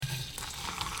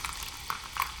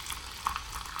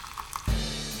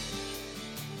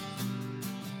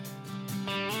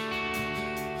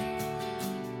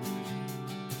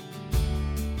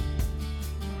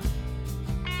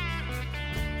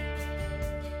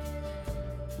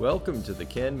Welcome to the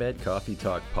CanMed Coffee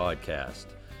Talk podcast,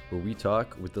 where we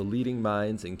talk with the leading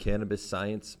minds in cannabis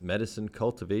science, medicine,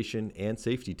 cultivation, and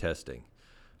safety testing.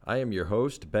 I am your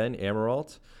host, Ben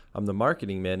Amaralt. I'm the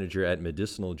marketing manager at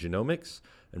Medicinal Genomics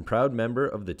and proud member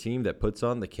of the team that puts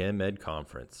on the CanMed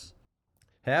conference.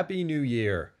 Happy New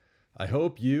Year! I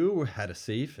hope you had a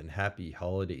safe and happy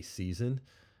holiday season,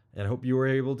 and I hope you were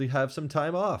able to have some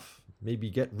time off, maybe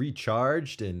get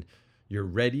recharged, and you're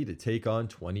ready to take on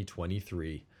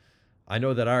 2023. I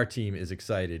know that our team is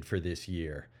excited for this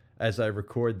year. As I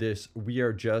record this, we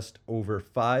are just over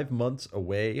 5 months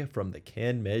away from the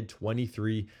CanMed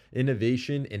 23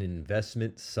 Innovation and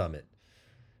Investment Summit.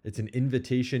 It's an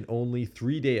invitation-only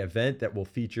 3-day event that will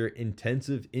feature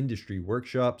intensive industry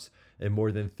workshops and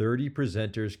more than 30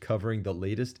 presenters covering the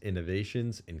latest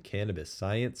innovations in cannabis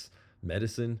science,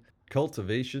 medicine,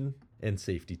 cultivation, and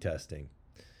safety testing.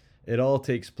 It all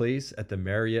takes place at the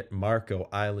Marriott Marco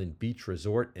Island Beach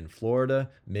Resort in Florida,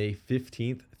 May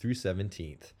 15th through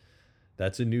 17th.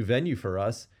 That's a new venue for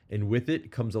us, and with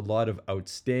it comes a lot of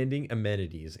outstanding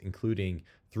amenities, including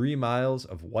 3 miles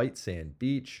of white sand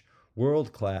beach,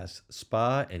 world-class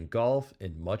spa and golf,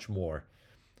 and much more.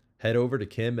 Head over to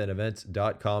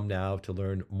canmedevents.com now to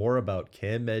learn more about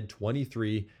CanMed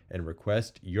 23 and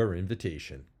request your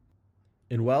invitation.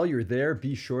 And while you're there,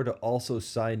 be sure to also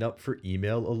sign up for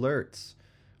email alerts.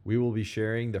 We will be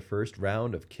sharing the first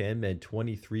round of CanMed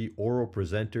 23 oral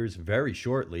presenters very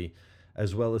shortly,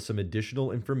 as well as some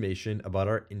additional information about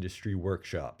our industry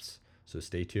workshops. So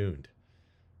stay tuned.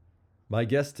 My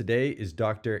guest today is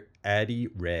Dr. Addie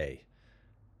Ray.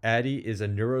 Addie is a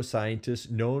neuroscientist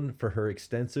known for her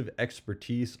extensive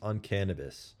expertise on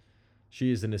cannabis. She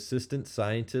is an assistant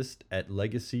scientist at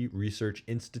Legacy Research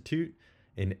Institute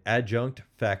and adjunct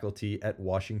faculty at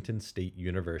Washington State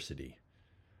University.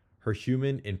 Her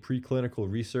human and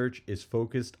preclinical research is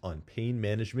focused on pain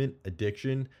management,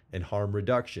 addiction, and harm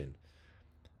reduction.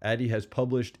 Addie has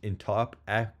published in top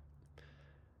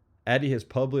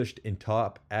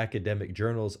academic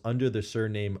journals under the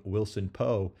surname Wilson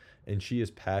Poe, and she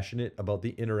is passionate about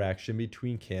the interaction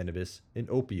between cannabis and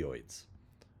opioids.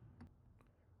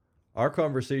 Our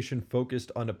conversation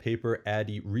focused on a paper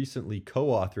Addie recently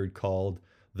co-authored called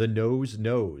The Nose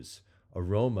Knows: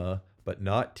 Aroma but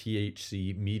Not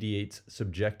THC Mediates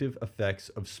Subjective Effects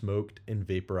of Smoked and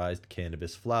Vaporized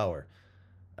Cannabis Flower.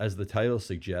 As the title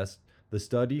suggests, the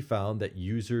study found that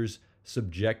users'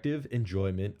 subjective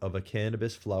enjoyment of a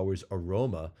cannabis flower's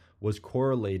aroma was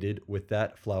correlated with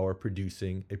that flower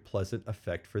producing a pleasant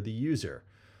effect for the user.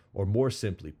 Or more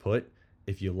simply put,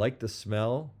 if you like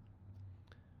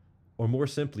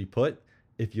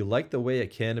the way a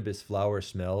cannabis flower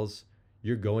smells,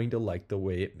 you're going to like the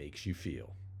way it makes you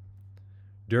feel.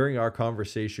 During our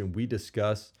conversation, we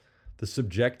discuss the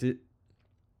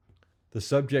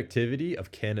subjectivity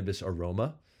of cannabis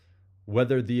aroma,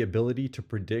 whether the ability to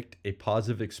predict a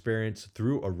positive experience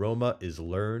through aroma is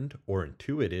learned or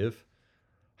intuitive,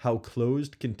 how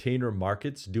closed container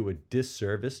markets do a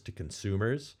disservice to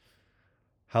consumers,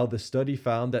 how the study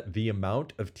found that the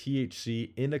amount of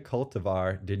THC in a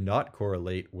cultivar did not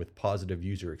correlate with positive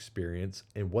user experience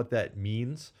and what that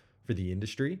means for the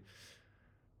industry,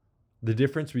 the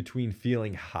difference between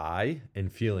feeling high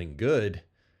and feeling good,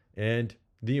 and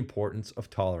the importance of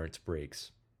tolerance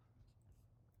breaks.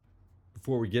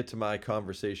 Before we get to my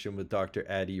conversation with Dr.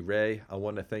 Addie Ray, I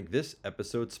want to thank this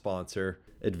episode's sponsor,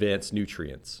 Advanced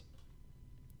Nutrients.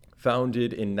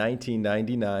 Founded in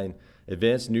 1999,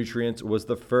 Advanced Nutrients was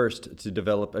the first to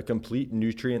develop a complete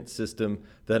nutrient system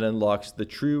that unlocks the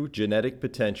true genetic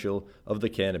potential of the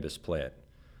cannabis plant.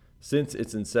 Since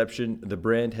its inception, the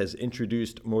brand has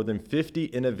introduced more than 50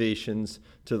 innovations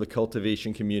to the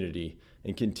cultivation community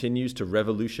and continues to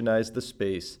revolutionize the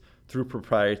space through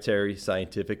proprietary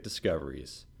scientific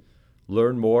discoveries.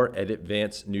 Learn more at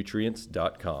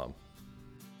advancednutrients.com.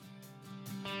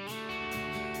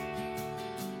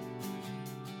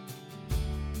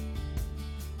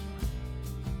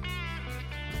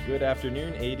 Good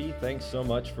afternoon, Addie. Thanks so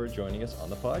much for joining us on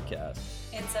the podcast.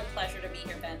 It's a pleasure to be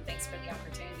here, Ben. Thanks for the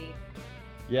opportunity.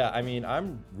 Yeah,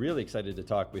 I'm really excited to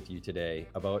talk with you today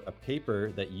about a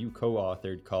paper that you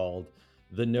co-authored called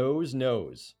The Nose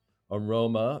Knows: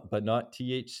 Aroma but Not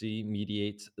THC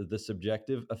Mediates the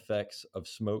Subjective Effects of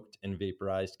Smoked and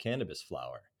Vaporized Cannabis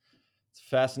Flower. It's a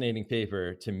fascinating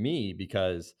paper to me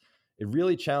because it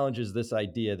really challenges this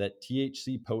idea that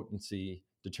THC potency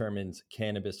determines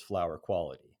cannabis flower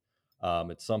quality.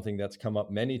 It's something that's come up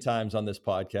many times on this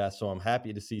podcast, so I'm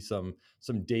happy to see some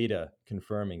data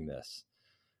confirming this.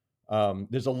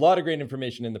 There's a lot of great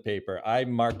information in the paper. I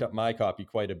marked up my copy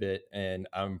quite a bit, and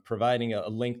I'm providing a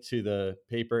link to the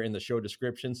paper in the show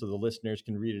description so the listeners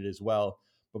can read it as well.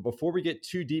 But before we get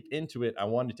too deep into it, I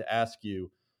wanted to ask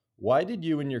you, why did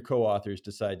you and your co-authors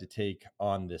decide to take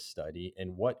on this study,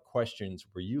 and what questions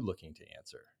were you looking to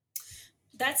answer?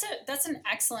 That's an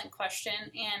excellent question,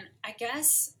 and I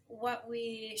guess what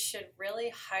we should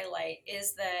really highlight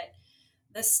is that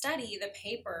the study, the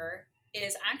paper,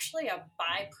 is actually a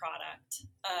byproduct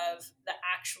of the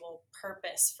actual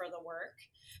purpose for the work,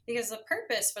 because the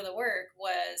purpose for the work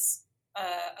was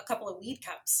a couple of weed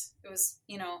cups. It was,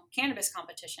 cannabis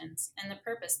competitions. And the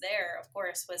purpose there, of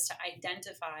course, was to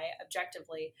identify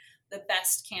objectively the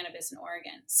best cannabis in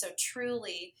Oregon. So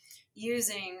truly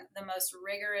using the most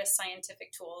rigorous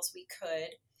scientific tools we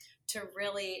could to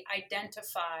really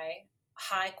identify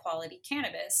high quality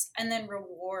cannabis and then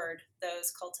reward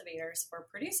those cultivators for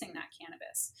producing that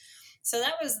cannabis. So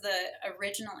that was the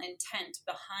original intent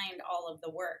behind all of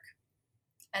the work.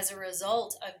 As a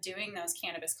result of doing those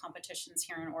cannabis competitions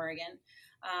here in Oregon,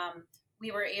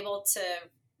 we were able to,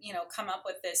 come up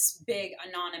with this big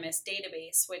anonymous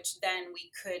database, which then we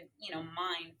could,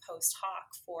 mine post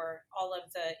hoc for all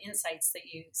of the insights that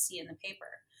you see in the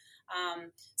paper.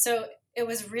 So it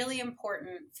was really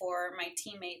important for my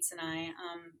teammates and I,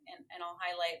 and I'll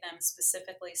highlight them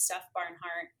specifically, Steph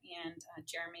Barnhart and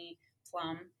Jeremy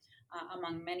Plum,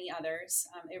 among many others.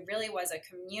 It really was a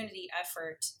community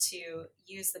effort to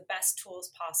use the best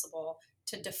tools possible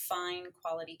to define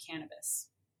quality cannabis.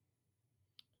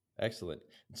 Excellent.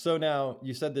 So now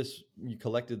you said this, you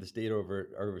collected this data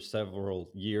over several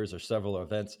years or several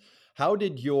events. How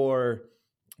did your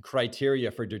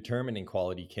criteria for determining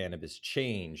quality cannabis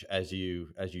change as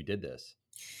you did this?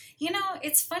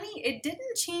 It's funny, it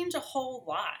didn't change a whole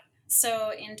lot.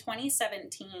 So in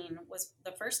 2017 was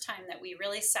the first time that we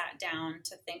really sat down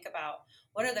to think about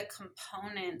what are the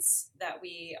components that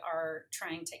we are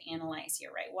trying to analyze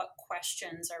here, right? What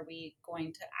questions are we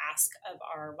going to ask of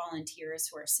our volunteers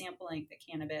who are sampling the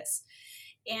cannabis?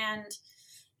 And,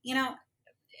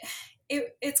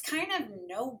 it's kind of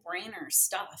no-brainer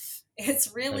stuff.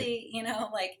 It's really,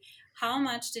 like, how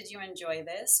much did you enjoy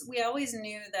this? We always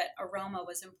knew that aroma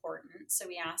was important. So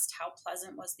we asked how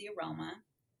pleasant was the aroma.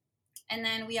 And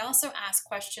then we also asked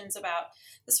questions about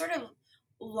the sort of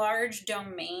large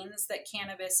domains that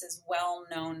cannabis is well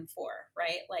known for,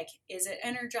 right? Like, is it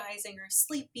energizing or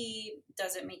sleepy?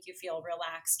 Does it make you feel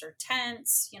relaxed or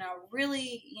tense?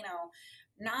 Really,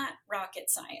 not rocket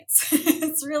science.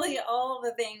 It's really all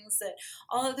of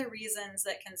the reasons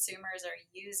that consumers are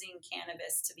using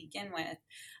cannabis to begin with.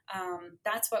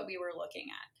 That's what we were looking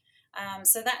at.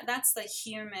 So that's the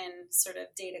human sort of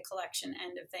data collection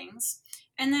end of things.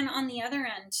 And then on the other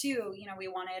end too, we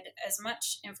wanted as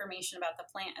much information about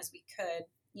the plant as we could,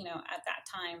 at that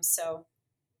time. So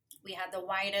we had the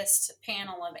widest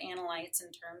panel of analytes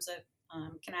in terms of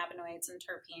cannabinoids and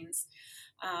terpenes.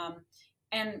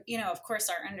 And, of course,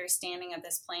 our understanding of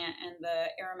this plant and the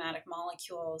aromatic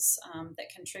molecules that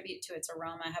contribute to its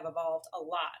aroma have evolved a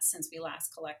lot since we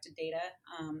last collected data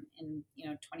in,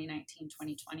 2019,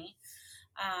 2020.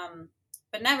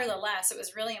 But nevertheless, it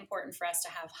was really important for us to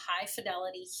have high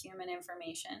fidelity human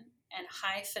information and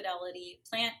high fidelity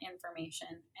plant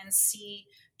information and see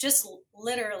just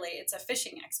literally, it's a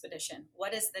fishing expedition.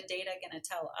 What is the data going to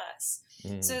tell us?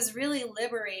 So it's really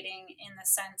liberating in the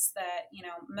sense that,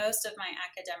 most of my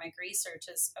academic research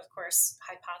is, of course,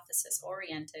 hypothesis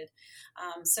oriented.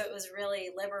 So it was really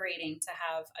liberating to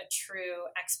have a true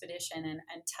expedition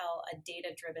and tell a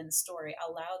data driven story,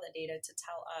 allow the data to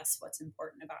tell us what's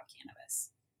important about cannabis.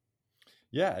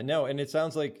 Yeah, no, and it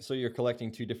sounds like, so you're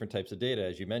collecting two different types of data,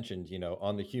 as you mentioned,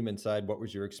 on the human side, what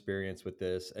was your experience with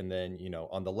this? And then,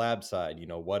 on the lab side,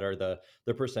 what are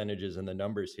the percentages and the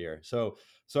numbers here? So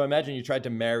I imagine you tried to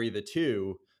marry the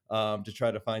two to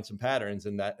try to find some patterns,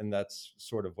 and that's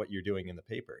sort of what you're doing in the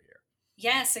paper here.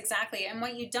 Yes, exactly. And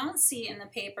what you don't see in the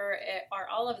paper are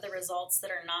all of the results that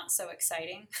are not so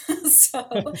exciting. So,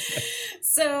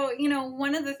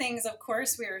 one of the things, of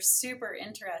course, we are super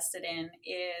interested in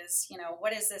is,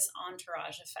 what is this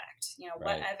entourage effect?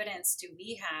 What Right. evidence do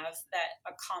we have that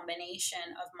a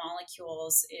combination of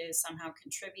molecules is somehow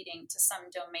contributing to some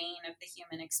domain of the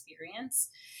human experience?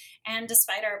 And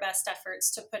despite our best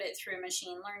efforts to put it through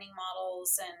machine learning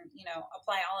models and,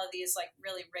 apply all of these like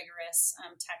really rigorous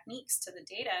techniques to the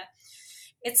data,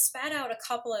 it spat out a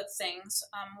couple of things,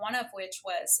 one of which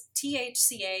was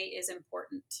THCA is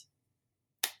important.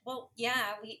 Well,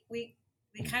 yeah, we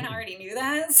kind of already knew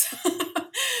that.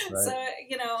 Right. So,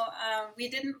 we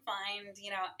didn't find,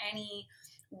 any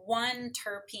one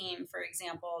terpene, for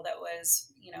example, that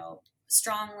was,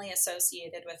 strongly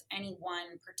associated with any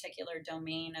one particular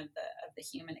domain of the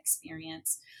human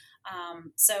experience.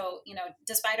 So,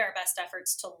 despite our best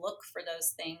efforts to look for those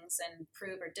things and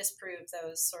prove or disprove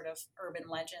those sort of urban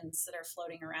legends that are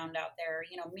floating around out there,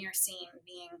 myrcene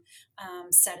being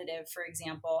sedative, for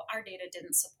example, our data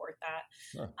didn't support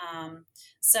that. Huh.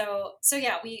 So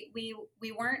yeah, we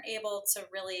weren't able to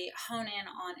really hone in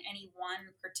on any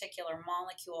one particular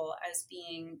molecule as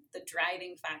being the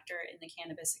driving factor in the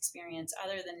cannabis experience,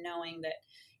 other than knowing that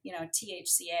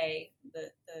THCA,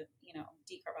 the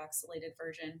decarboxylated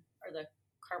version, or the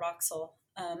carboxyl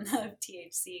of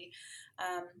THC,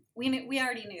 we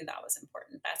already knew that was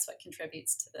important. That's what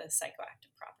contributes to the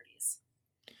psychoactive properties.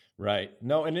 Right.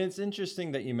 No, and it's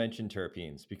interesting that you mentioned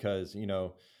terpenes because,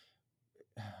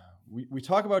 we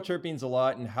talk about terpenes a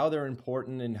lot and how they're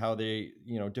important and how they,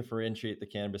 differentiate the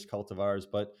cannabis cultivars.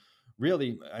 But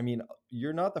really, I mean,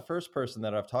 you're not the first person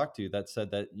that I've talked to that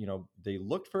said that, they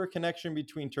looked for a connection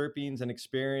between terpenes and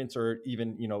experience or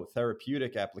even,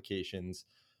 therapeutic applications,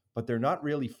 but they're not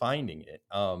really finding it.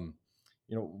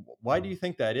 Why do you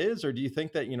think that is? Or do you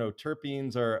think that,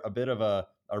 terpenes are a bit of a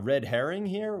red herring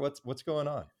here? What's going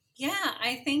on? Yeah,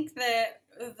 I think that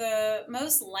the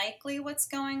most likely what's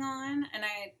going on, and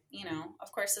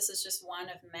of course, this is just one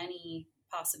of many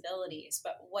possibilities,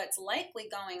 but what's likely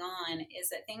going on is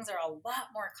that things are a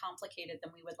lot more complicated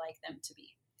than we would like them to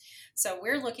be. So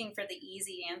we're looking for the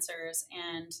easy answers,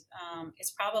 and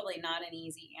it's probably not an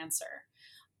easy answer.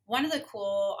 One of the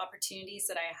cool opportunities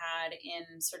that I had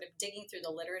in sort of digging through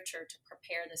the literature to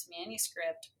prepare this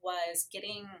manuscript was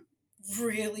getting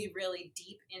really, really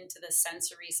deep into the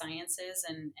sensory sciences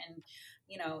and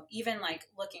even like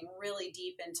looking really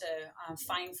deep into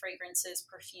fine fragrances,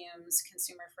 perfumes,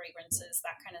 consumer fragrances,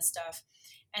 that kind of stuff.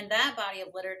 And that body of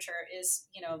literature is,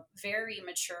 very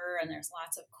mature, and there's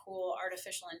lots of cool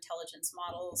artificial intelligence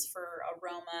models for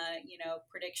aroma,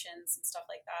 predictions and stuff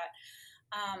like that.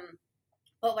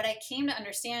 But what I came to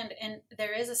understand, and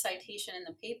there is a citation in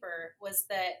the paper, was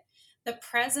that the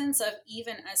presence of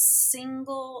even a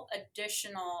single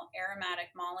additional aromatic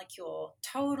molecule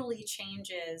totally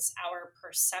changes our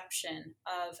perception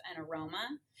of an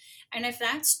aroma. And if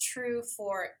that's true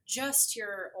for just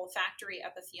your olfactory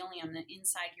epithelium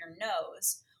inside your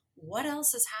nose, what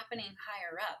else is happening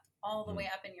higher up, all the way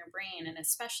up in your brain, and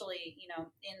especially,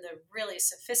 in the really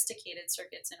sophisticated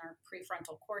circuits in our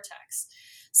prefrontal cortex?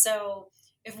 So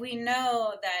if we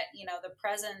know that, the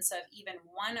presence of even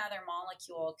one other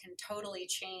molecule can totally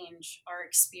change our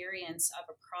experience of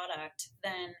a product,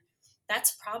 then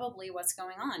that's probably what's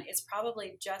going on. It's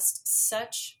probably just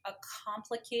such a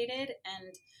complicated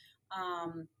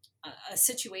and a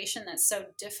situation that's so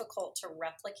difficult to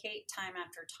replicate time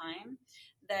after time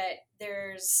that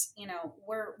there's,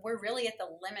 we're really at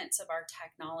the limits of our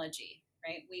technology,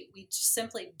 right? We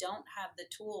simply don't have the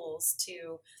tools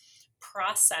to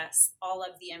process all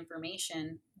of the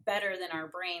information better than our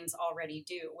brains already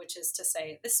do, which is to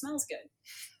say, this smells good.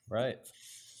 Right.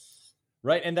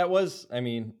 Right. And that was,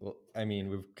 we've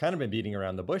kind of been beating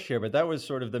around the bush here, but that was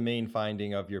sort of the main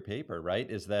finding of your paper, right?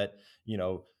 Is that,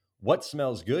 what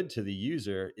smells good to the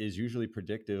user is usually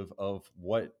predictive of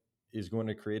what is going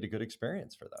to create a good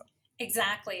experience for them.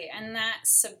 Exactly. And that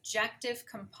subjective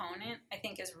component, I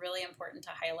think, is really important to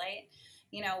highlight.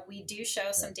 We do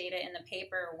show some data in the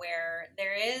paper where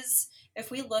there is,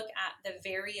 if we look at the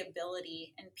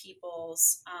variability in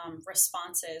people's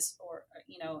responses or,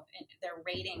 their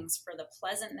ratings for the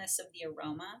pleasantness of the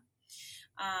aroma.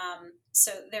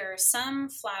 So there are some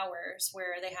flowers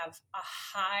where they have a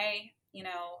high,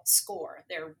 score.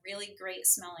 They're really great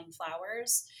smelling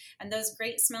flowers. And those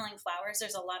great smelling flowers,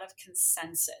 there's a lot of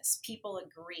consensus. People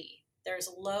agree. There's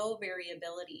low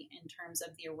variability in terms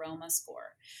of the aroma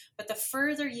score. But the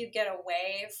further you get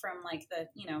away from like the,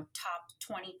 top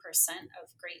 20%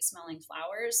 of great smelling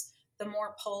flowers, the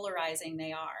more polarizing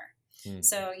they are.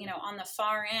 So, on the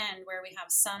far end where we have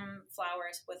some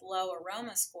flowers with low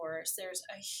aroma scores, there's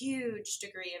a huge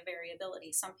degree of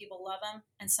variability. Some people love them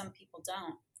and some people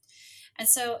don't. And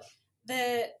so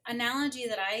the analogy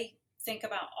that I think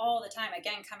about all the time,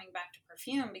 again, coming back to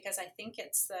perfume, because I think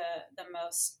it's the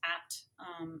most apt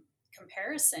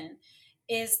comparison,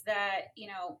 is that,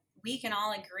 we can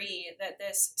all agree that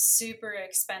this super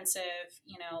expensive,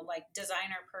 like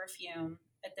designer perfume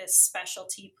at this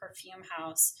specialty perfume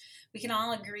house, we can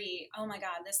all agree, oh my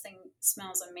God, this thing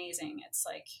smells amazing. It's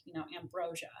like,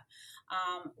 ambrosia.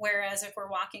 Whereas if we're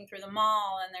walking through the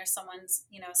mall and there's someone's,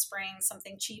 spraying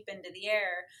something cheap into the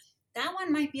air, that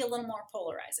one might be a little more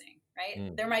polarizing,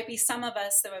 right? There might be some of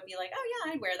us that would be like, oh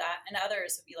yeah, I'd wear that. And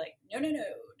others would be like,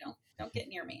 no, don't get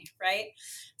near me, right?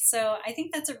 So I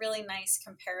think that's a really nice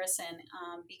comparison,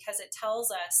 because it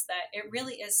tells us that it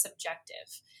really is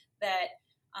subjective, that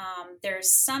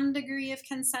there's some degree of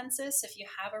consensus. If you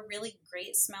have a really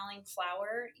great smelling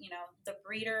flower, the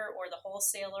breeder or the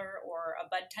wholesaler or a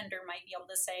bud tender might be able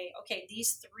to say, okay,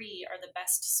 these three are the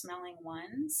best smelling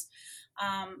ones.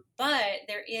 But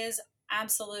there is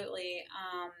absolutely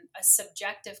a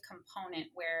subjective component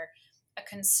where a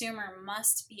consumer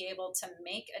must be able to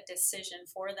make a decision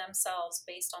for themselves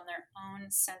based on their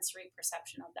own sensory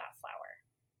perception of that flower.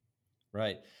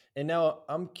 Right. And now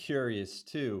I'm curious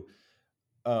too,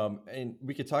 and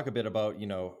we could talk a bit about,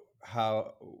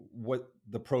 what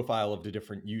the profile of the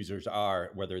different users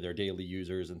are, whether they're daily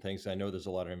users and things. I know there's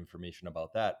a lot of information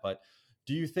about that, but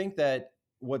do you think that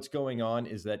what's going on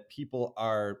is that people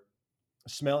are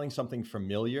smelling something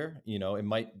familiar? It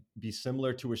might be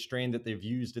similar to a strain that they've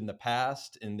used in the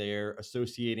past and they're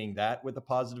associating that with a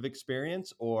positive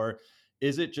experience? Or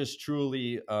is it just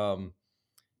truly,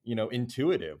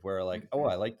 intuitive, where like, oh,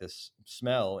 I like this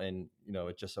smell, and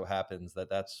it just so happens that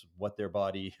that's what their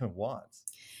body wants.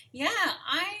 Yeah,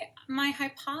 my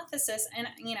hypothesis, and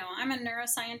I'm a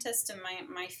neuroscientist, and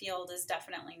my field is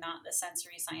definitely not the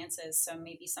sensory sciences. So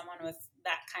maybe someone with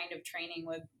that kind of training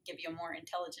would give you a more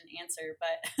intelligent answer.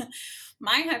 But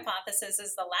my hypothesis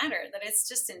is the latter, that it's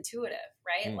just intuitive,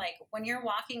 right? Like when you're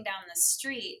walking down the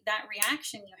street, that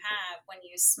reaction you have when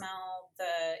you smell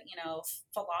the,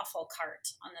 falafel cart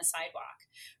on the sidewalk,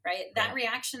 right? That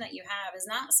reaction that you have is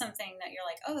not something that you're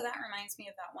like, oh, that reminds me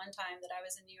of that one time that I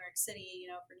was in New York City,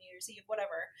 for New Year's Eve,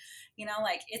 whatever,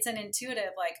 like it's an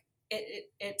intuitive, like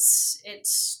it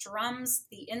strums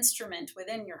the instrument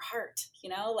within your heart,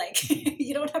 like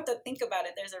you don't have to think about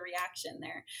it. There's a reaction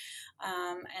there.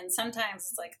 And sometimes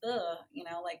it's like, ugh,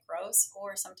 like gross,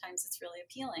 or sometimes it's really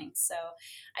appealing. So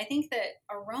I think that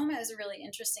aroma is really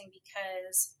interesting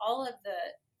because all of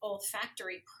the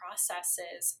olfactory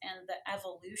processes and the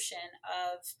evolution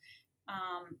of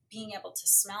being able to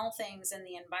smell things in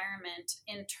the environment,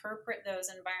 interpret those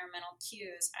environmental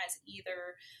cues as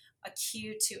either a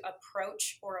cue to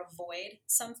approach or avoid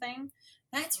something,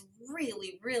 that's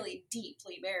really, really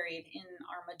deeply buried in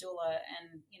our medulla.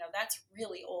 And, that's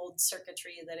really old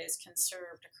circuitry that is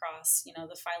conserved across,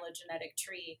 the phylogenetic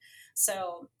tree.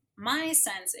 So my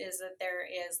sense is that there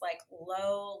is like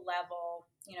low level,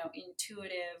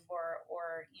 intuitive or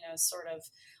sort of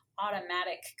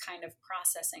automatic kind of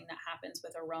processing that happens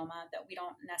with aroma that we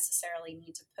don't necessarily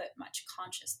need to put much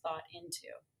conscious thought into.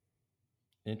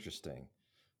 Interesting.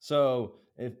 So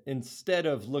if, instead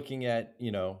of looking at,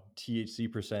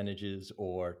 THC percentages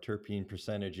or terpene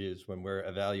percentages when we're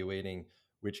evaluating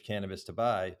which cannabis to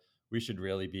buy, we should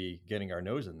really be getting our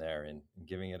nose in there and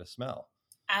giving it a smell.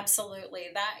 Absolutely.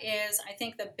 That is, I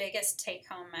think, the biggest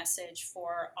take-home message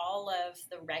for all of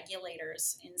the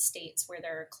regulators in states where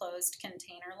there are closed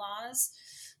container laws.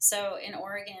 So in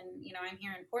Oregon, I'm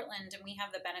here in Portland, and we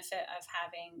have the benefit of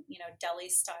having,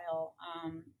 deli-style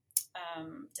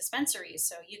dispensaries.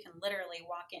 So you can literally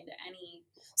walk into any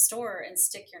store and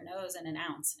stick your nose in an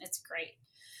ounce. It's great.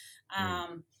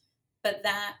 But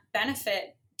that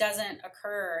benefit doesn't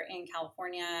occur in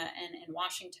California and in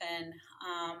Washington.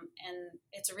 And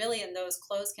it's really in those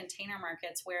closed container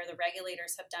markets where the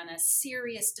regulators have done a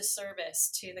serious disservice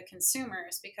to the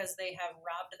consumers, because they have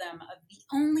robbed them of the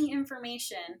only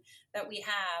information that we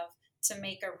have to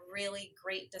make a really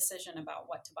great decision about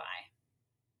what to buy.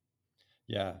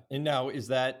 Yeah. And now, is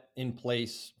that in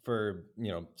place for,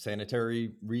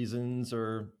 sanitary reasons,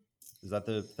 or is that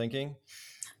the thinking?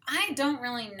 I don't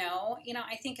really know.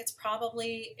 I think it's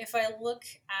probably, if I look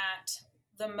at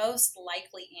the most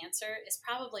likely answer, is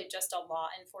probably just a law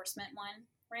enforcement one,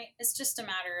 right? It's just a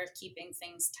matter of keeping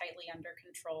things tightly under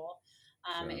control.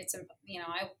 Sure. It's,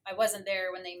 I wasn't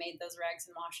there when they made those regs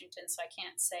in Washington, so I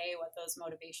can't say what those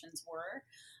motivations were.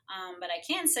 But I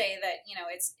can say that,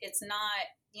 it's not,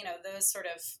 those sort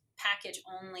of package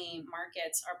only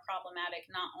markets are problematic,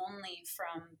 not only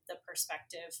from the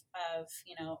perspective of,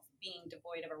 being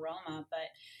devoid of aroma,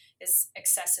 but is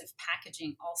excessive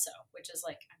packaging also, which is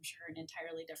like, I'm sure, an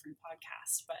entirely different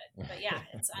podcast, but yeah,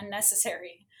 it's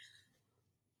unnecessary.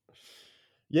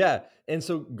 Yeah. And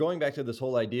so going back to this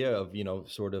whole idea of,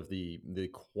 sort of the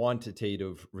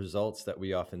quantitative results that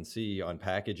we often see on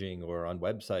packaging or on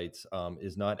websites,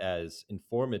 is not as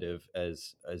informative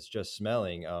as just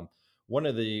smelling. One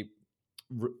of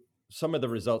some of the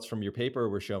results from your paper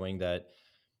were showing that,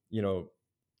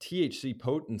 THC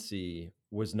potency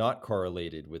was not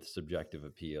correlated with subjective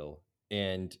appeal.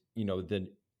 And,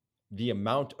 the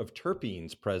amount of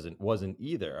terpenes present wasn't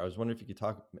either. I was wondering if you could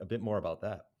talk a bit more about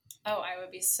that. Oh, I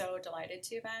would be so delighted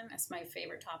to, Ben. It's my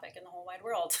favorite topic in the whole wide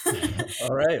world.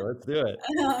 All right, let's do it.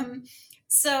 um,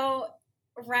 so,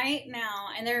 right now,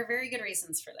 and there are very good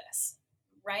reasons for this.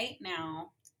 Right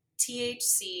now,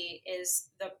 THC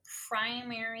is the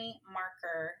primary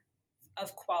marker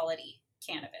of quality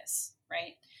cannabis,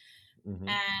 right? Hmm.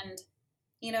 And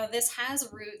this has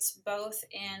roots both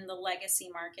in the legacy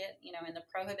market, in the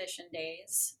prohibition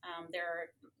days. There are,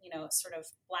 sort of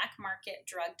black market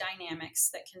drug dynamics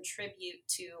that contribute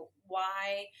to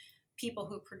why people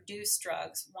who produce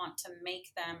drugs want to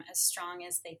make them as strong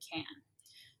as they can.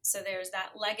 So there's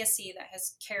that legacy that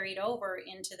has carried over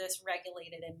into this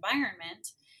regulated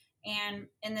environment. And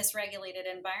in this regulated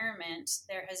environment,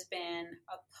 there has been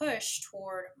a push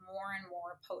toward more and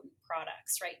more potent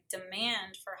products, right?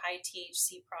 Demand for high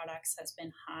THC products has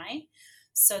been high.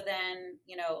 So then,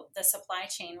 the supply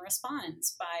chain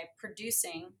responds by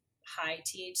producing high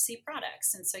THC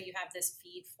products. And so you have this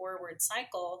feed forward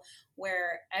cycle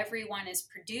where everyone is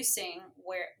producing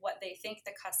what they think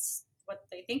the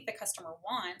customer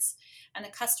wants, and the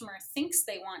customer thinks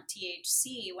they want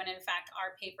THC, when in fact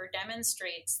our paper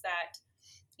demonstrates that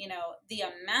the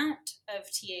amount of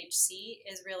THC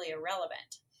is really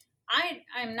irrelevant.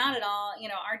 I'm not at all,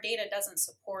 our data doesn't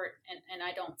support, and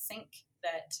I don't think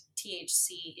that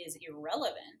THC is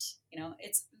irrelevant.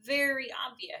 It's very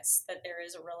obvious that there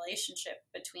is a relationship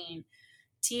between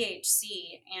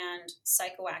THC and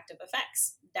psychoactive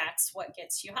effects. That's what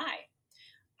gets you high.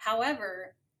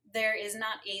 However, there is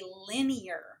not a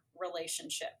linear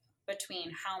relationship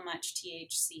between how much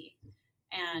THC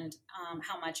and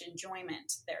how much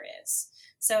enjoyment there is.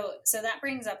 So that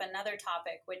brings up another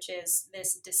topic, which is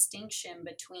this distinction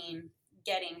between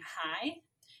getting high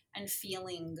and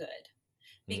feeling good.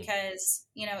 Because,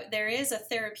 there is a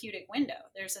therapeutic window.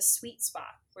 There's a sweet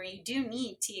spot where you do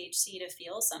need THC to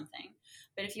feel something.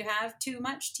 But if you have too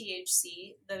much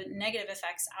THC, the negative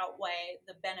effects outweigh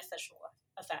the beneficial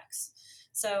effects.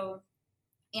 So,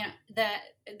 that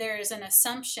there's an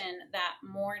assumption that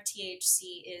more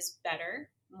THC is better,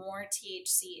 more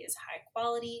THC is high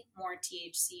quality, more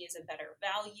THC is a better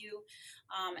value.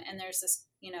 And there's this,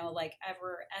 like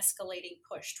ever escalating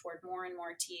push toward more and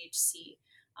more THC.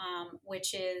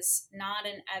 Which is not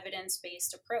an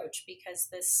evidence-based approach, because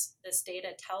this data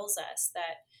tells us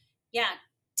that, yeah,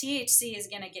 THC is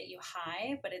going to get you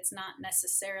high, but it's not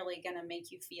necessarily going to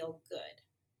make you feel good.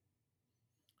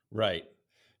 Right.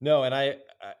 No, and I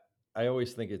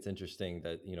always think it's interesting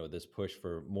that, this push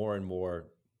for more and more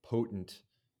potent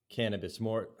cannabis,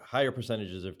 more higher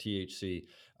percentages of THC.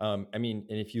 I mean,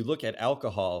 and if you look at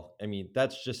alcohol, I mean,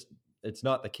 it's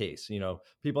not the case.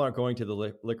 People aren't going to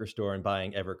the liquor store and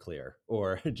buying Everclear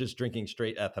or just drinking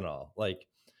straight ethanol. Like,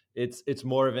 it's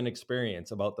more of an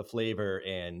experience about the flavor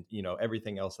and,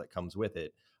 everything else that comes with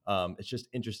it. It's just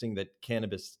interesting that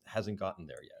cannabis hasn't gotten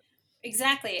there yet.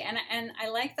 Exactly. And I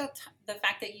like the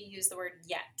fact that you use the word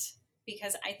yet,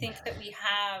 because I think that we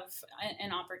have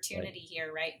an opportunity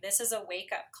here, right? This is a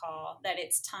wake up call that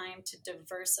it's time to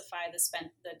diversify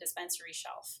the dispensary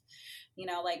shelf.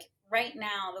 Like right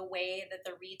now, the way that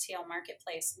the retail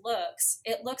marketplace looks,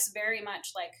 it looks very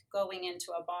much like going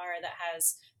into a bar that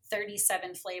has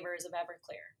 37 flavors of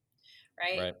Everclear.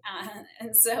 Right.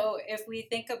 And so if we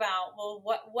think about, well,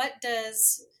 what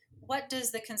does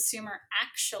the consumer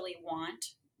actually want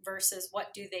versus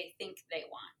what do they think they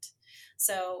want?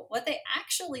 So what they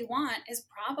actually want is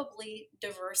probably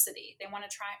diversity. They want to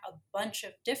try a bunch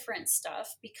of different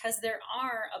stuff, because there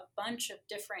are a bunch of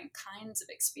different kinds of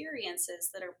experiences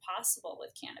that are possible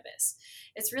with cannabis.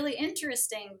 It's really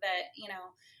interesting that,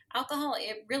 alcohol,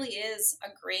 it really is a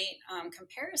great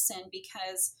comparison,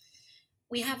 because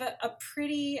we have a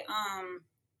pretty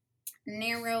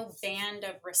narrow band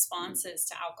of responses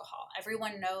to alcohol.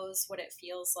 Everyone knows what it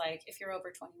feels like if you're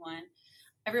over 21.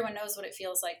 Everyone knows what it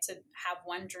feels like to have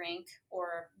one drink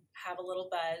or have a little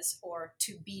buzz, or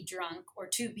to be drunk, or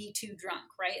to be too drunk,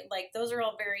 right? Like those are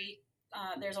all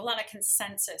there's a lot of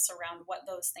consensus around what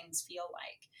those things feel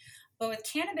like. But with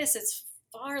cannabis, it's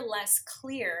far less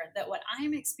clear that what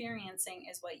I'm experiencing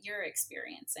is what you're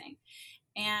experiencing.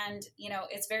 And,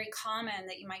 it's very common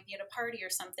that you might be at a party or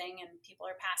something and people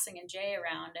are passing a J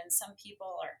around, and some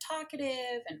people are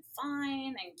talkative and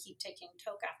fine and keep taking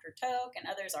toke after toke, and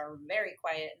others are very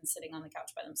quiet and sitting on the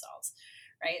couch by themselves,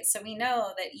 right? So we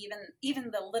know that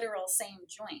even the literal same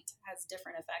joint has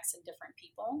different effects in different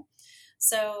people.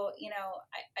 So,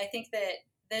 I think that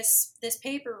this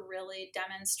paper really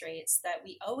demonstrates that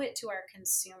we owe it to our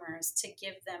consumers to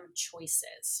give them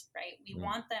choices, right? We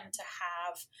want them to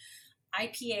have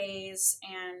IPAs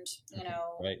and,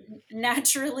 Right.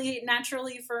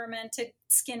 naturally fermented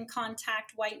skin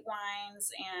contact white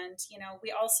wines. And,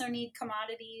 we also need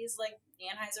commodities like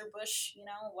Anheuser-Busch,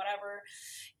 whatever,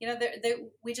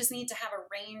 we just need to have a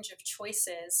range of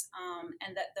choices,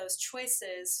 and that those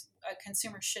choices a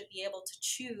consumer should be able to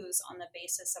choose on the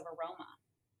basis of aroma.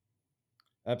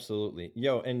 Absolutely.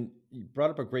 And you brought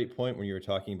up a great point when you were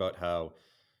talking about how,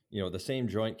 the same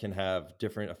joint can have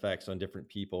different effects on different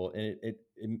people. And it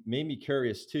made me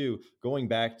curious too, going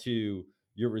back to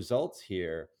your results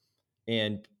here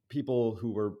and people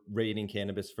who were rating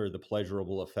cannabis for the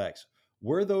pleasurable effects.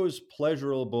 Were those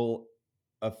pleasurable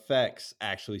effects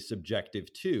actually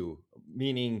subjective too?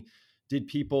 Meaning, did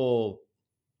people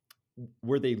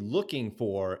were they looking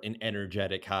for an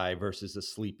energetic high versus a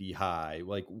sleepy high?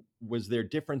 Like, was there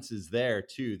differences there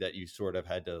too that you sort of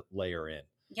had to layer in?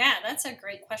 Yeah, that's a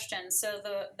great question. So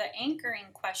the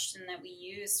anchoring question that we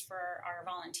used for our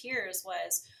volunteers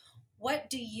was, what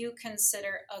do you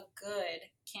consider a good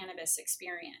cannabis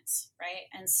experience, right?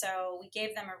 And so we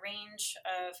gave them a range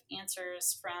of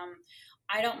answers from,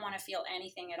 I don't want to feel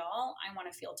anything at all, I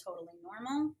want to feel totally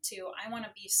normal, to I want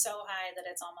to be so high that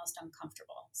it's almost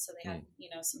uncomfortable. So they had,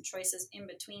 some choices in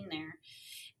between there.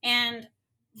 And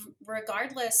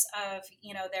regardless of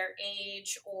their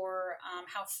age or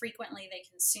how frequently they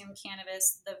consume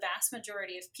cannabis, the vast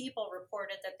majority of people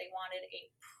reported that they wanted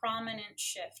a prominent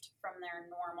shift from their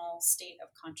normal state of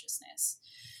consciousness.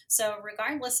 So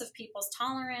regardless of people's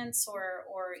tolerance or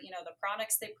the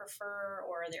products they prefer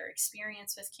or their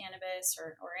experience with cannabis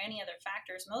or any other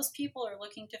factors, most people are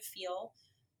looking to feel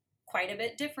quite a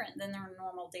bit different than their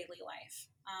normal daily life.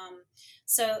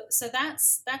 So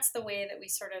that's the way that we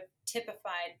sort of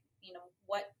typified,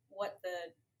 what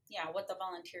the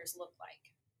volunteers look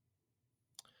like.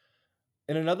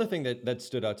 And another thing that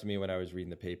stood out to me when I was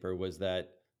reading the paper was that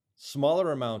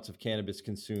smaller amounts of cannabis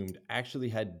consumed actually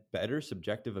had better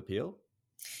subjective appeal.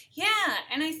 Yeah,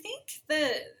 and I think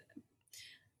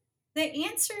the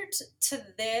answer to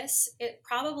this, it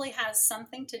probably has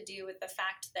something to do with the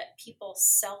fact that people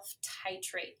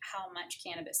self-titrate how much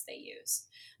cannabis they use.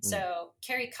 So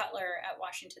Carrie Cutler at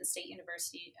Washington State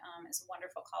University is a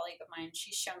wonderful colleague of mine.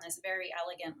 She's shown this very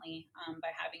elegantly by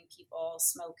having people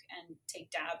smoke and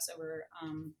take dabs over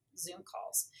Zoom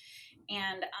calls.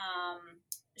 And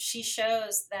she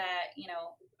shows that,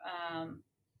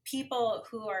 people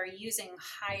who are using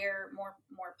higher,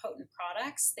 more potent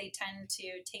products, they tend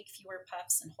to take fewer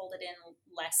puffs and hold it in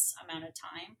less amount of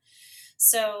time.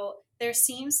 So there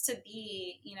seems to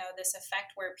be, this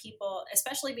effect where people,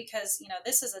 especially because,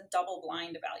 this is a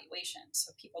double-blind evaluation,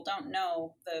 so people don't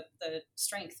know the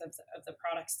strength of the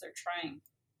products they're trying.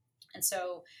 And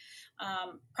so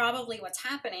probably what's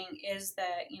happening is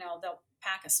that, they'll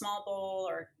pack a small bowl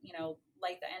or,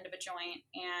 light the end of a joint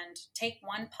and take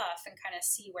one puff and kind of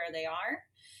see where they are.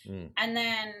 And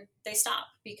then they stop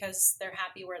because they're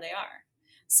happy where they are.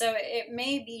 So it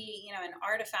may be, an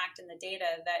artifact in the data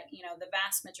that, the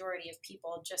vast majority of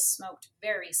people just smoked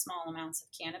very small amounts of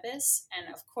cannabis.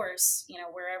 And of course,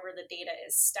 wherever the data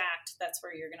is stacked, that's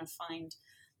where you're going to find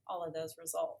all of those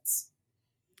results.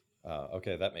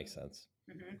 Okay, that makes sense.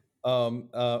 Mm-hmm.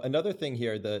 Another thing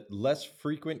here, the less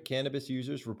frequent cannabis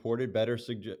users reported better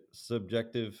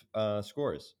subjective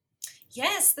scores.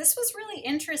 Yes, this was really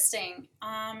interesting,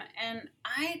 and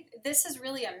this is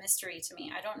really a mystery to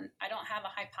me. I don't have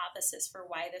a hypothesis for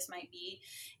why this might be.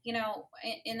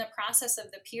 In the process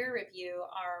of the peer review,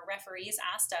 our referees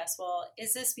asked us, "Well,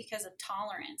 is this because of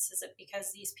tolerance? Is it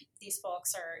because these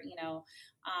folks are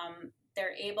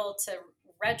they're able to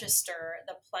register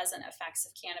the pleasant effects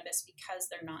of cannabis because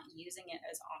they're not using it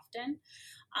as often?"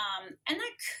 And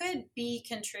that could be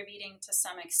contributing to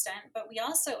some extent, but we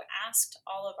also asked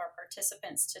all of our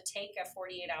participants to take a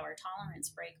 48-hour tolerance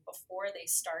break before they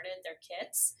started their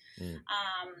kits.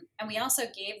 And we also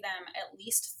gave them at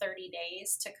least 30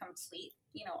 days to complete,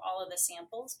 all of the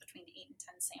samples, between 8 and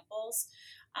 10 samples.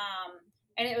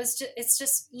 And it's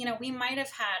just, we might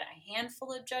have had a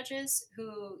handful of judges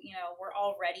who, were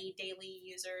already daily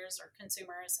users or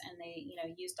consumers, and they,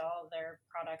 used all of their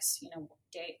products,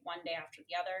 one day after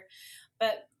the other.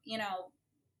 But,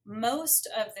 most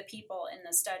of the people in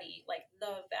the study, like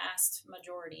the vast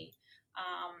majority,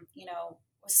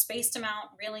 was spaced them out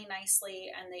really nicely,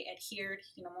 and they adhered,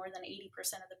 more than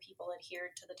 80% of the people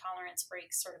adhered to the tolerance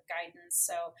break sort of guidance.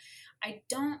 So I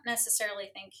don't necessarily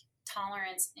think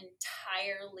tolerance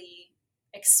entirely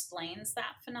explains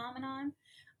that phenomenon.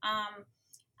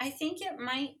 I think it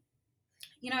might,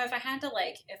 if I had to,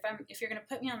 if you're going to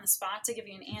put me on the spot to give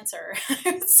you an answer,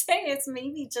 I would say it's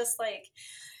maybe just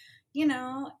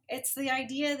it's the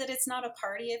idea that it's not a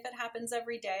party if it happens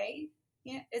every day.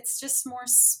 It's just more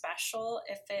special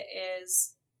if it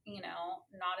is,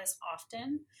 not as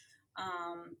often.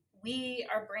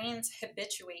 Our brains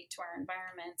habituate to our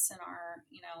environments and our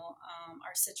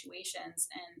situations,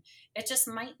 and it just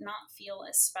might not feel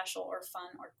as special or fun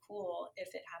or cool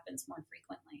if it happens more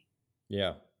frequently.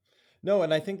 Yeah. No,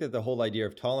 and I think that the whole idea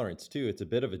of tolerance too, it's a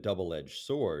bit of a double-edged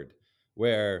sword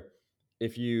where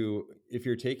if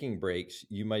you're taking breaks,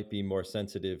 you might be more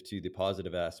sensitive to the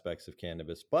positive aspects of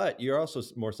cannabis, but you're also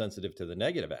more sensitive to the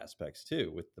negative aspects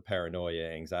too, with the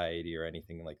paranoia, anxiety, or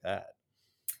anything like that.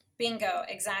 Bingo,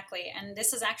 exactly. And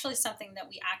this is actually something that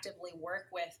we actively work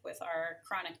with our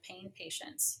chronic pain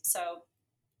patients. So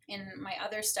in my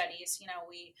other studies,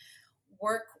 we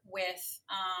work with,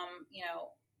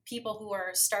 people who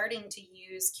are starting to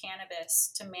use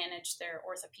cannabis to manage their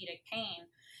orthopedic pain.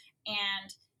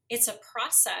 And it's a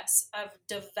process of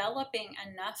developing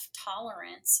enough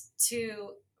tolerance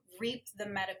to reap the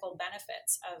medical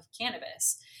benefits of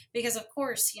cannabis, because of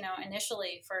course,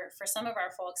 initially for some of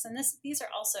our folks, and these are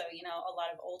also, a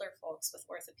lot of older folks with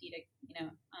orthopedic,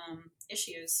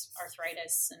 issues,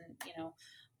 arthritis, and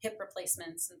hip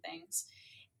replacements and things.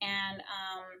 And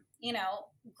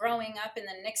growing up in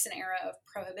the Nixon era of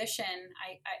prohibition,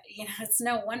 it's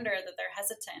no wonder that they're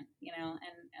hesitant,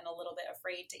 and a little bit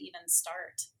afraid to even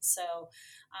start. So,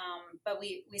 but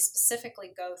we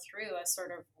specifically go through a sort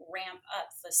of ramp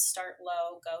up, the start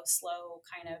low, go slow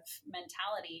kind of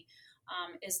mentality.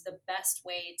 Is the best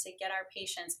way to get our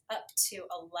patients up to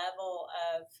a level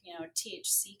of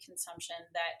THC consumption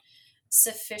that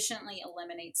sufficiently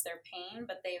eliminates their pain,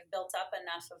 but they've built up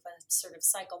enough of a sort of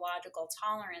psychological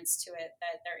tolerance to it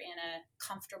that they're in a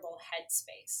comfortable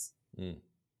headspace. Mm.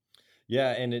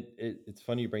 Yeah, and it's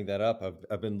funny you bring that up.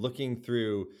 I've been looking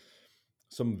through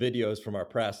some videos from our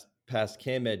past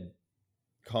CAMED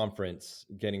conference,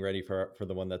 getting ready for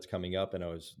the one that's coming up, and I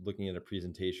was looking at a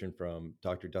presentation from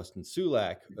Dr. Dustin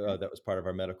Sulak that was part of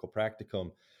our medical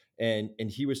practicum, and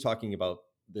he was talking about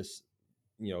this,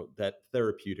 that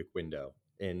therapeutic window,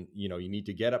 and you need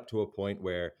to get up to a point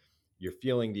where you're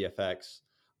feeling the effects,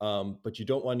 but you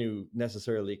don't want to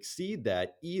necessarily exceed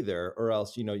that either, or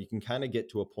else you can kind of get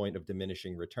to a point of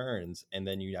diminishing returns, and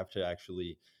then you have to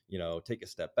actually take a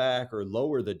step back or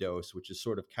lower the dose, which is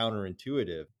sort of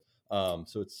counterintuitive.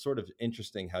 So it's sort of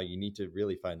interesting how you need to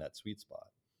really find that sweet spot.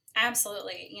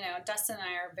 Absolutely. Dustin and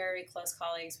I are very close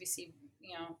colleagues. We see,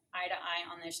 eye to eye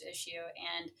on this issue.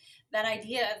 And that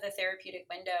idea of the therapeutic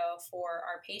window for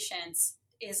our patients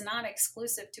is not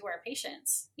exclusive to our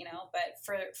patients, but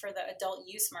for the adult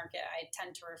use market, I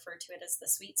tend to refer to it as the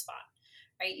sweet spot,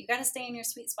 right? You got to stay in your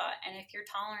sweet spot. And if your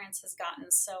tolerance has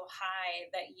gotten so high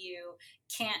that you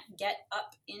can't get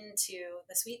up into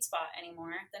the sweet spot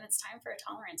anymore, then it's time for a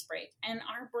tolerance break. And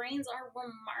our brains are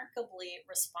remarkably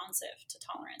responsive to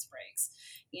tolerance breaks.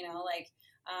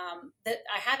 That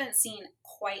I haven't seen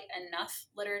quite enough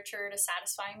literature to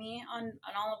satisfy me on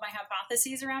all of my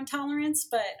hypotheses around tolerance,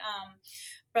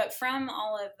 but from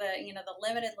all of the the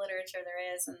limited literature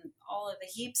there is, and all of the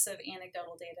heaps of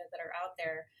anecdotal data that are out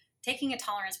there, taking a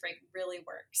tolerance break really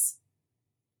works.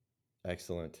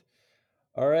 Excellent.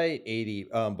 All right, Adi.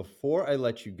 Before I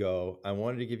let you go, I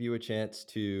wanted to give you a chance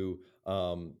to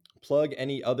plug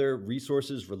any other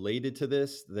resources related to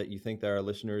this that you think that our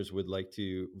listeners would like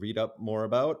to read up more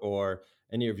about, or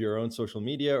any of your own social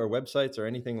media or websites or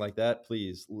anything like that.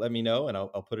 Please let me know, and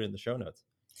I'll put it in the show notes.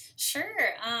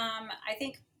 Sure. I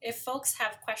think if folks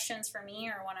have questions for me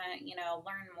or want to,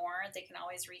 learn more, they can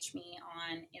always reach me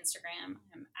on Instagram.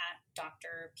 I'm at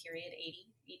Dr. period 80,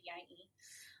 ADIE,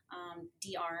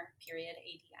 Dr. period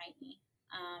ADIE.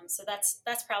 So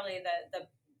that's probably the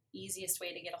easiest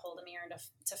way to get a hold of me, or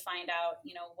to find out,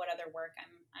 what other work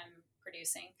I'm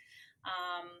producing.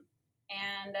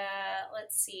 And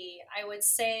let's see, I would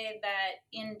say that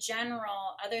in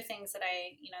general, other things that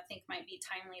I, think might be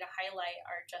timely to highlight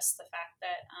are just the fact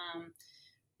that,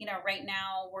 right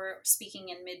now we're speaking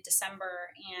in mid-December,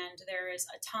 and there is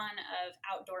a ton of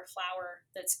outdoor flower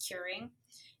that's curing.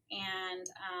 And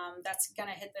that's going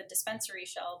to hit the dispensary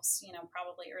shelves,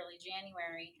 probably early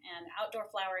January. And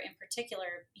outdoor flower in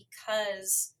particular,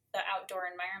 because the outdoor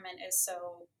environment is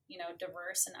so,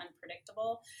 diverse and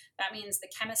unpredictable, that means the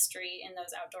chemistry in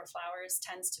those outdoor flowers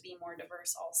tends to be more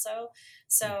diverse also.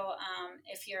 So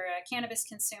if you're a cannabis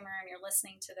consumer and you're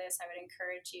listening to this, I would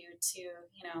encourage you to,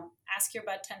 ask your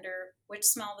bud tender which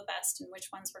smell the best and which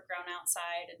ones were grown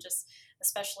outside, and just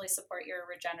especially support your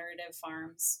regenerative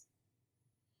farms.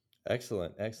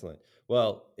 Excellent. Excellent.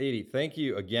 Well, Adi, thank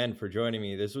you again for joining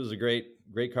me. This was a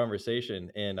great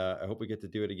conversation, and I hope we get to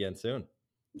do it again soon.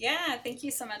 Yeah, thank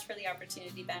you so much for the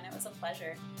opportunity, Ben. It was a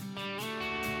pleasure.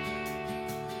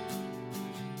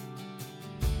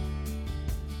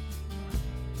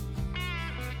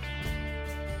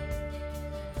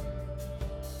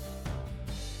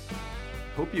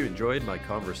 Hope you enjoyed my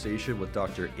conversation with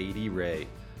Dr. A.D. Ray.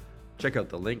 Check out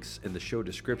the links in the show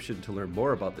description to learn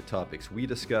more about the topics we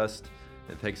discussed.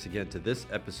 And thanks again to this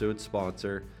episode's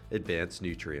sponsor, Advanced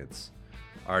Nutrients.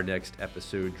 Our next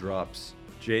episode drops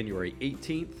January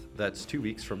 18th. That's 2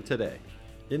 weeks from today.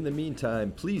 In the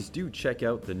meantime, please do check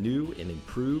out the new and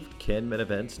improved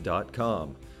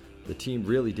CanMedEvents.com. The team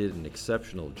really did an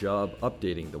exceptional job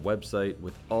updating the website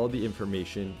with all the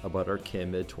information about our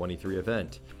CanMed 23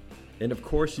 event. And of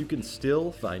course, you can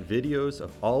still find videos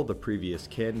of all the previous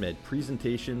CanMed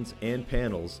presentations and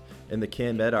panels in the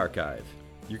CanMed archive.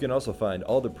 You can also find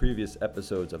all the previous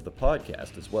episodes of the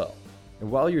podcast as well. And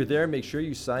while you're there, make sure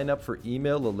you sign up for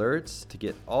email alerts to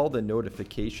get all the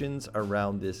notifications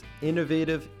around this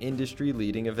innovative,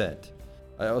 industry-leading event.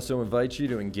 I also invite you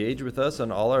to engage with us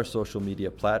on all our social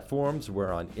media platforms.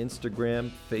 We're on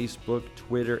Instagram, Facebook,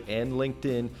 Twitter, and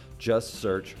LinkedIn. Just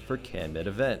search for CanMed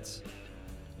Events.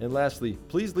 And lastly,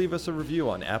 please leave us a review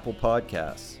on Apple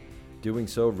Podcasts. Doing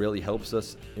so really helps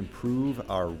us improve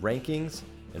our rankings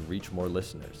and reach more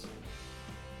listeners.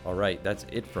 All right, that's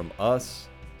it from us.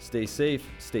 Stay safe,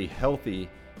 stay healthy,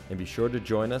 and be sure to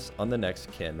join us on the next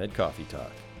CanMed Coffee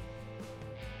Talk.